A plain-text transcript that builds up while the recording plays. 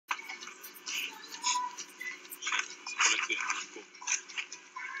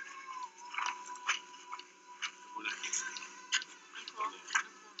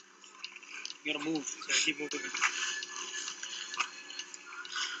You gotta move. So keep moving. I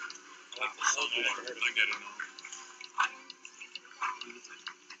like the sound. I get it now.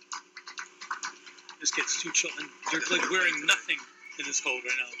 This kid's too chill. And you're like wearing nothing in this cold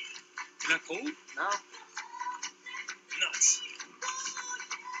right now. You're not cold? No. Nuts.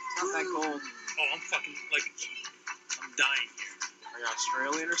 It's not that cold. Oh, I'm fucking like, I'm dying here. Are you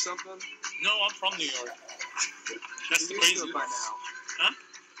Australian or something? No, I'm from New York. That's the crazy. crazy By now. Huh?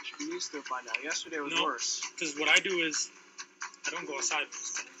 You should be used to it by now. Yesterday was worse. Because what I do is, I don't go outside.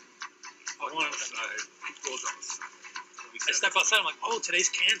 I step outside. I'm like, oh, today's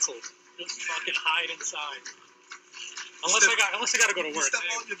canceled. Just fucking hide inside. Unless I gotta go to work. You step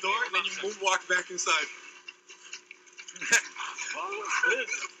out your door and then you walk back inside.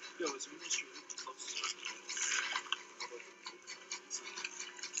 Yo, is ministry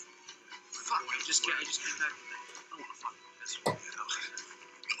fuck, I just came back. I don't want to fucking piss right now.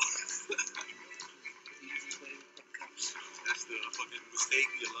 That's the fucking mistake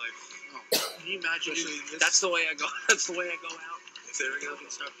of your life. Oh, can you imagine? That's the way I go. That's the way I go out. There we go. And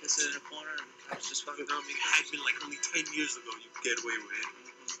start pissing in a corner, and I was just fucking throwing me. Had been like only 10 years ago, you could get away with it.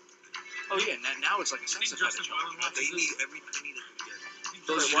 Oh yeah, now it's like a sex offender charge. They need every penny they can get.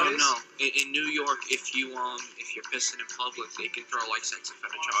 No. In New York, if you're pissing in public, they can throw like sex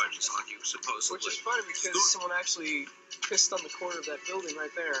offender charges on you, supposedly. Which is funny because someone actually pissed on the corner of that building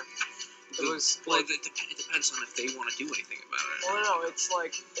right there. It was well, it depends on if they want to do anything about it. Well, no, it's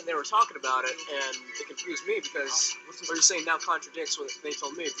like, and they were talking about it, and it confused me because what you're saying now contradicts what they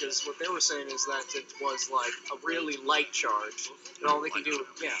told me, because what they were saying is that it was like a really light charge, and all they can do, a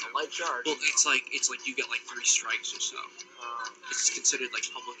light charge. Well, it's like you get like 3 strikes or so. It's considered like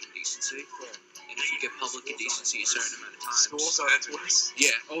public indecency, and if you get public indecency a certain amount of time, schools are worse.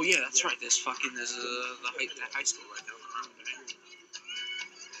 Yeah. Oh yeah, that's right. There's the high school right down the road.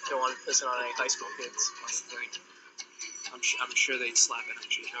 Don't want to piss on any high school kids. That's the thing. I'm sure they'd slap it at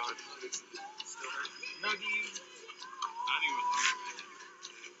you. Nuggies.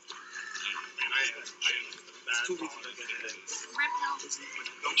 Rip pill.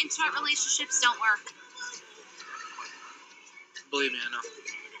 Intimate relationships don't work. Believe me, I know.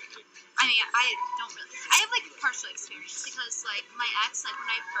 I mean, I don't really. I have like partial experience because like my ex, like when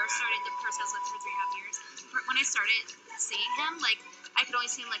I first started, the person I was with for 3.5 years, when I started seeing him, like I could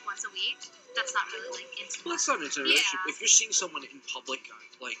only see him like once a week. That's not really like intimate. Well, that's not an intimate relationship. If you're seeing someone in public,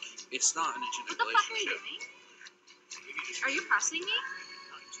 like it's not an intimate relationship. What the fuck are you doing? Are you pressing me?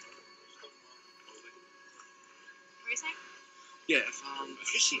 What are you saying? Yeah, if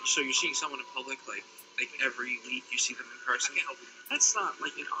you're seeing someone in public, like every week you see them in person. That's not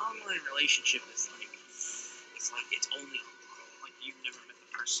like an online relationship. It's only online. Like you've never met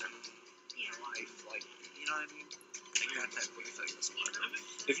the person in your life. Like you know what I mean? Like that type of thing. That's what I mean.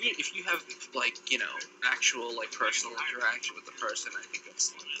 If you have like actual like personal interaction with the person, I think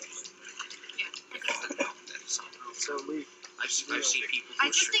that's like So Lee. I've seen people. I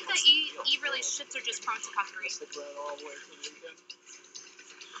just think that relationships are just prone to cuckery.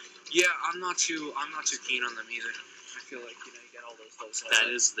 Yeah, I'm not too keen on them either. I feel like you get all those. That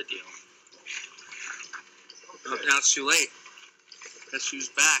is the deal. Now it's too late. Guess who's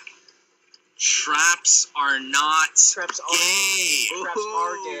back? Traps are not gay. Traps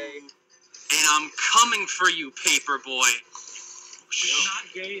are gay. And I'm coming for you, paperboy. It's not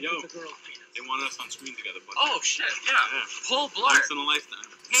gay if it's a girl's penis. They wanted us on screen together, but oh shit, yeah. Paul Blart. Once in a lifetime.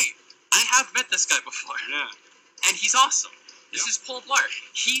 Hey, I have met this guy before. Yeah. And he's awesome. This is Paul Blart.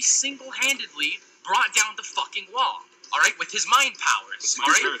 He single-handedly brought down the fucking wall. Alright? With his mind powers.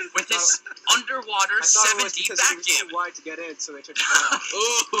 Alright? With his underwater 7D backgammon. It was too wide to get in, so they took it down.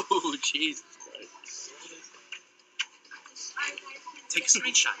 Ooh, Jesus Christ. Take a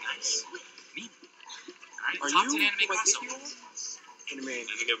screenshot, guys. Me. Alright, top 10 anime crossover. What do you mean?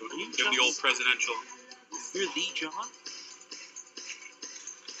 And give him the old presidential. You're the John?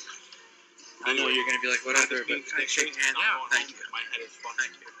 I know you're gonna be like, whatever, but can I shake hands? Yeah, thank you. My head is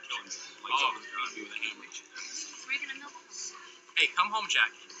fucking killing me. Like someone's trying to do with a hammer. Where are you gonna milk? Hey, come home,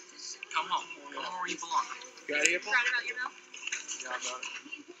 Jackie. Come home. Come home where you belong. You out of here, Paul? Proud about your milk? Yeah, I'm not.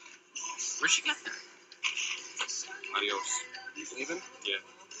 Where'd she get that? Adios. You leaving? Yeah.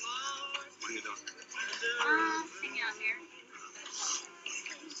 What are you doing? Hanging out here.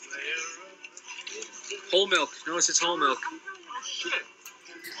 Whole milk. Notice it's whole milk. Oh shit.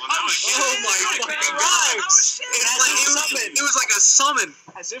 Oh my fucking God! It was like a summon.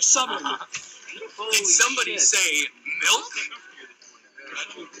 As if summoned. Did somebody say milk?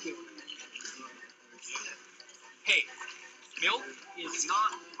 Hey, milk is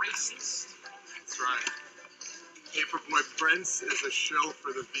not racist. That's right. Paperboy Prince is a shill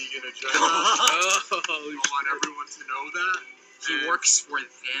for the vegan agenda. Oh, I want everyone to know that. he And works for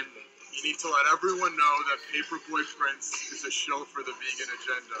them. You need to let everyone know that Paperboy Prince is a shill for the vegan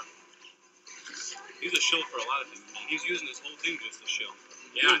agenda. He's a shill for a lot of things, man. He's using this whole thing just to shill.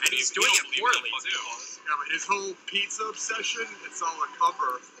 Yeah, and he's doing it poorly too. Yeah, but his whole pizza obsession, it's all a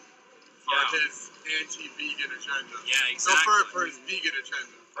cover for his anti-vegan agenda. Yeah, So exactly. for his vegan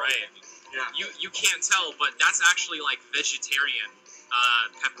agenda. Right. Yeah. You can't tell, but that's actually like vegetarian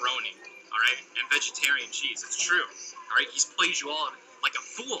pepperoni, all right, and vegetarian cheese. It's true, all right. He's played you all like a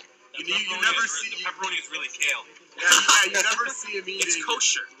fool. You never see the pepperoni is really kale. Yeah, you never see him eating It's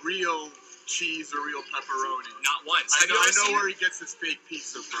kosher. real cheese or real pepperoni. Not once. I Have you know, ever I know seen where he gets his fake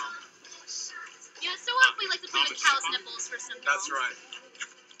pizza from. Yeah, so what if we like to play with cow's nipples for some That's right.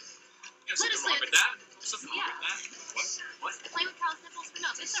 There's Let nothing us wrong live. with that. There's nothing wrong Yeah. with that. What? Play with cow's nipples for no,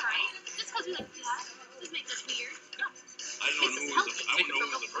 it's alright. Just because we like to do that doesn't make us weird. I don't know who was the, I don't know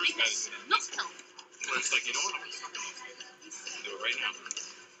who was the first guy to do that. Milk pill. Where it's like, you know what, I'm gonna suck on this. Do it right now.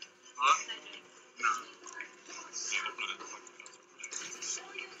 Huh? No. I hope not.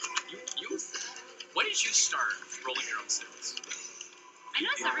 You. When did you start rolling your own cigarettes? I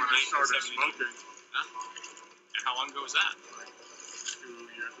noticed When everyone. I started smoking And how long ago was that? 2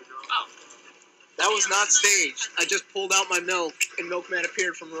 years ago. Oh. That was not staged. I just pulled out my milk, and Milkman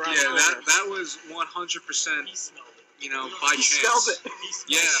appeared from around the Yeah, corner. that was 100%, He smelled it. you know, by He chance. smelled it. He smelled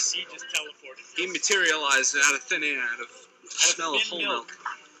Yeah. it. He just teleported. He materialized out of thin air, out of smell of thin whole milk.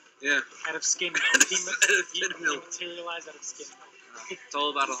 milk. Yeah, Out of skim milk. He thin milk. materialized out of skim milk. It's all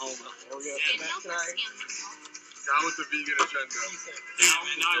about a whole milk. There we go. Skim Can milk or I- skim milk? Down with the vegan agenda. He said,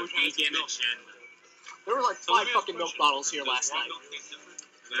 Now we're trying to Vegan milk. agenda. There were like So let 5 me ask fucking a milk question. bottles here Does last raw night. milk taste different?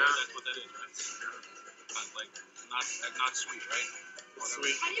 That's what that is, right? Like, not sweet, right?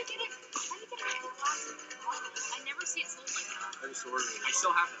 Sweet. How do you get it? How do you get it? I never see it sold like that. I just ordered it. I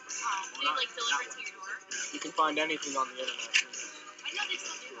still have them. Do they like deliver it to your door? You can find anything on the internet. I know they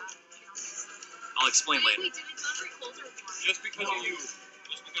still do that. I'll explain Wait, later. wait, do they deliver it closer or warm? Just because you,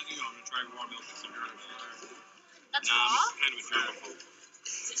 I'm gonna try raw milk. That's Nah, raw? I'm kind of a germaphobe.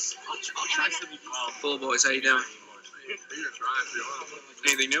 I'll try some. Cool boys, how you doing? You can try it if you want.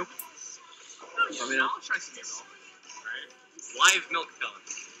 Anything new? Let me know. I'll try some milk. Live milk filling.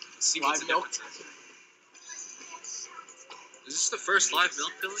 See what's Live the milk? difference is. Is this the first live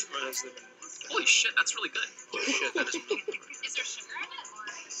milk filling, or has there been more? Holy shit, that's really good. Holy shit, that is milk. Is there sugar in it? Or?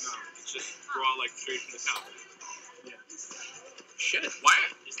 No, it's just raw, like straight from the cow. Shit. Why?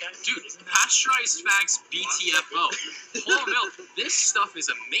 is that, Dude, isn't that- pasteurized facts BTFO. Whole milk. This stuff is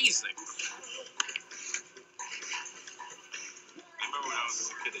amazing. I remember when I was a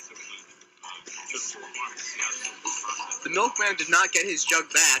little kid, they took me to the farm to see how the milk was processed. The milkman did not get his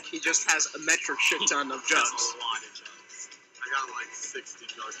jug back. He just has a metric shit ton of jugs. That's a lot of jugs. I got like 60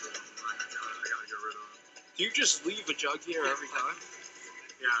 jugs of them. I gotta get rid of them. Do you just leave a jug here every time?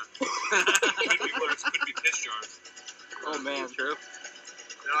 Yeah. Could be piss jars. Oh man. True.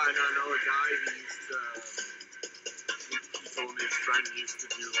 No, I know a guy who used to. He told me his friend used to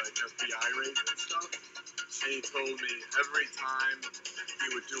do like FBI raids and stuff. And he told me every time he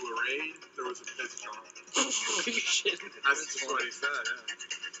would do a raid, there was a piss jar. Holy shit. That's just what he said, yeah.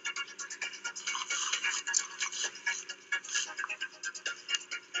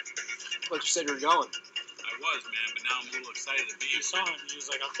 But you said you were going. I was, man, but now I'm a little excited to be You here. saw him, he was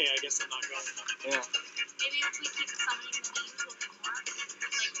like, okay, I guess I'm not going now. Yeah. Maybe if we keep summoning the names a little bit more. Like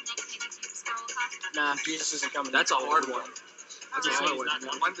next maybe Jesus girl will come. Nah, Jesus isn't coming. That's a hard one. That's a Yeah, hard he's one. not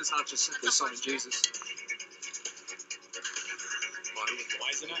coming. One does not just simply That's a summon hard one. Jesus. Why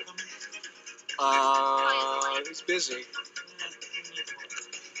is he not coming? He's busy.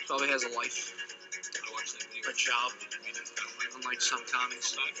 Probably has a life. I watched that video. A job. Unlike some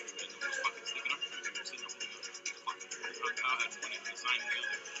commies.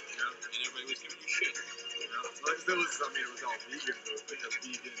 And everybody was giving you shit. Like, there was, I mean, it was all vegan, though. Like a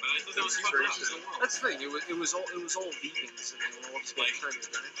vegan But I thought that was fucking up. demonstration. That's the thing. It was all vegans, and they were all just getting turned,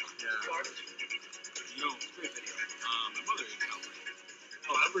 right? Yeah. You know, my mother ate cow brain.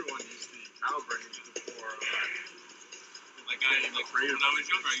 Oh, everyone used to eat cow brains before. Like when I was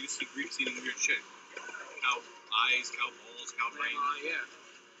younger, I used to see Greeks eating weird shit. Cow eyes, cow balls, cow brain. Yeah.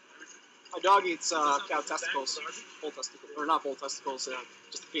 My dog eats cow testicles. Bull testicles. Or not bull testicles,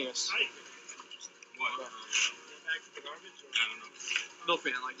 just a penis. What? Yeah. Back to the garbage? Or? I don't know.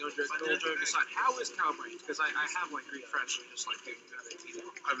 Milkman, like, no joke aside. How is cow brains? Because I have, like, Greek friends who are just like, dude, you gotta eat it.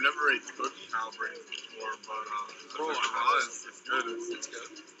 I've never ate cooked cow brains before, but Bro, it's good. It's good.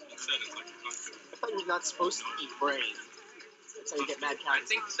 He said it's like a cocktail. I thought you're not supposed to eat brain. That's how you get mad cow. I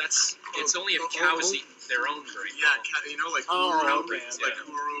think it's only if cows eat their own brain. Yeah, you know, like Oh, Kuru, okay, like yeah.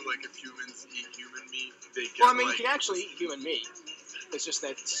 Kuru, like if humans eat human meat, they get Well, I mean, like. you can actually eat human meat. It's just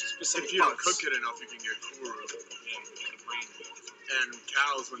that specific If you don't parts. cook it enough, you can get Kuru. And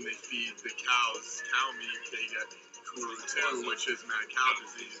cows, when they feed the cows cow meat, they get Kuru too, which is mad cow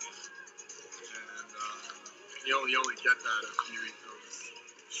disease. And you only get that if you eat those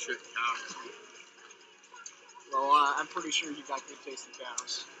shit cows. Well, I'm pretty sure you got good tasting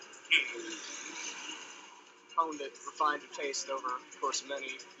cows. Honed it, refined your taste over the course of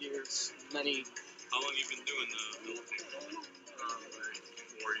many years, many. How long you been doing the milk thing? Like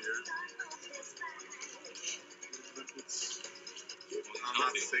 4 years. I'm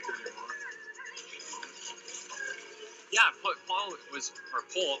not sick anymore. Yeah, Paul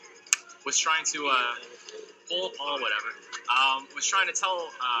was trying to Paul whatever was trying to tell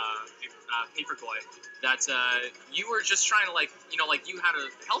Paperboy that you were just trying to like you had a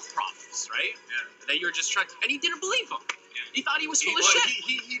health problems, right? Yeah. That you were just trying, and he didn't believe him. Yeah. He thought he was full of Well, shit.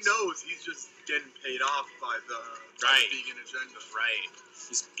 he knows he's just getting paid off by the Right. vegan agenda. Right.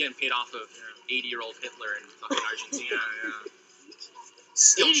 He's getting paid off of 80-year-old Hitler in fucking Argentina. Yeah.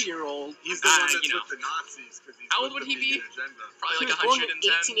 Still 80-year-old. He's the one that's you know. with the Nazis because he's How with old would the he be? vegan agenda. Probably He like was born in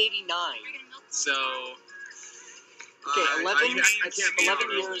 110. 1889. So Okay, 11 I can't be 11 out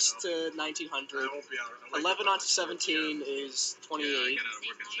early, years though. to 1900. I won't be out. I wake 11 up on to at like 17 is 28. Yeah, I get out of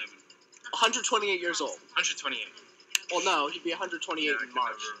work at 7. 128 years old. 128. Well, no, he'd be 128 Yeah, I in can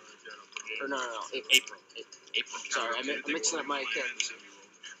March. never get up early. Or no, April. April. Sorry, I'm mixing up my characters.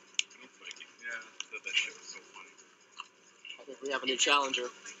 Yeah. Said that shit was so funny. I think we have a new challenger.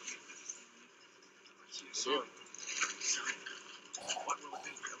 Soon. What will it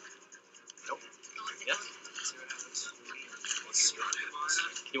be? Nope. Yeah.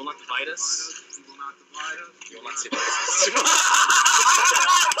 He will not divide us. He will not divide us. He will not separate us.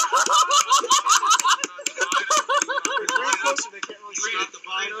 Very close, so they can't really He see will it. not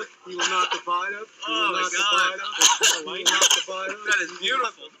divide us. He will not divide us. He Oh will my not God. divide us. He will not divide us. That is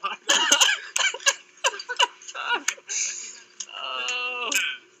beautiful. Oh,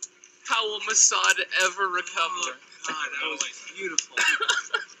 how will Mossad ever recover? God, that was beautiful.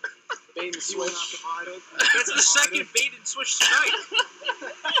 Bait and He will switch. not divide us. That's the second bait and switch tonight.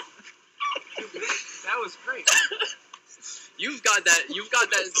 That was great. You've got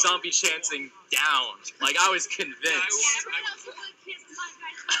that zombie chanting down. Like I was convinced.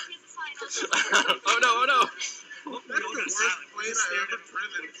 Oh no, oh no. That's the worst plane I ever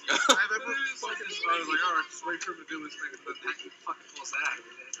driven. I've ever fucking. I was like, alright, just wait for him to do his thing. But How you fucking pulls that out of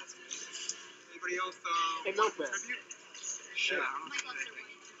your head? That's amazing. anybody else? Hey, Milkman. Tribute? Shit.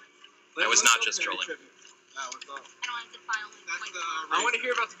 I was not just trolling. That was up. That's the. I want to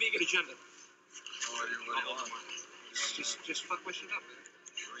hear about the vegan agenda. What do you want? Just fuck my shit up, man.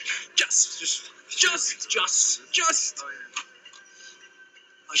 Just Oh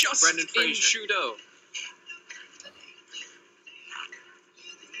yeah. just Brendan in Fraser. Trudeau.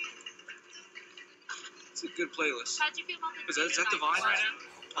 It's a good playlist. How'd you feel about the Is that Divine right now?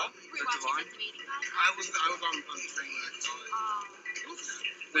 Huh? Rewatching the debating guy? I was on the train when I saw it.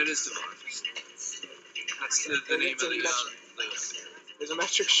 That is Divine. That's the name of the playlist. There's a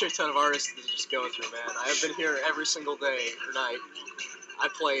metric shit ton of artists that just go through, man. I have been here every single day or night. I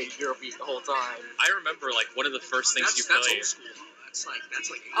play Eurobeat the whole time. I remember like one of the first things you That's play. old school. That's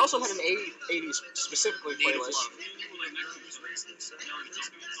like. I also had an 80s specifically Native playlist. Love.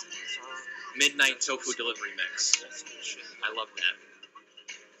 Midnight Tofu Delivery Mix. I love that.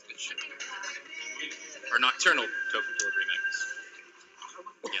 Good shit. Or Nocturnal Tofu Delivery Mix.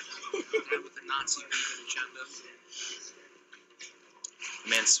 Yeah. That with the Nazi vegan agenda. The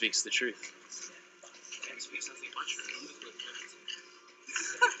man speaks the truth. And speaks nothing but truth.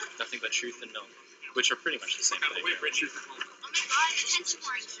 Nothing but truth and milk, which are pretty much the same thing. Oh my god, attention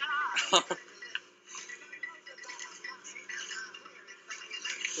warning, shut up.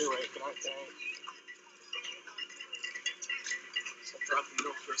 Anyway, can I stop dropping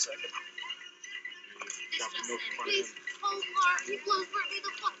milk for a second? This just in. Please, blow me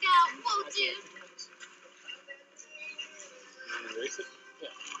the fuck out. Whoa, dude. Erase it? Yeah.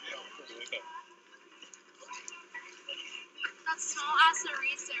 That small ass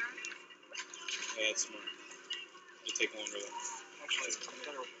eraser. Yeah, that's smart. You take longer though. Actually, I'm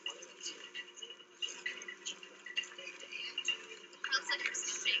gonna Looks like you're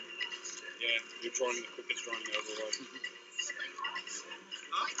sleeping. Yeah, you're drawing the quickest drawing ever was.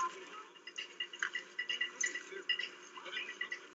 Huh?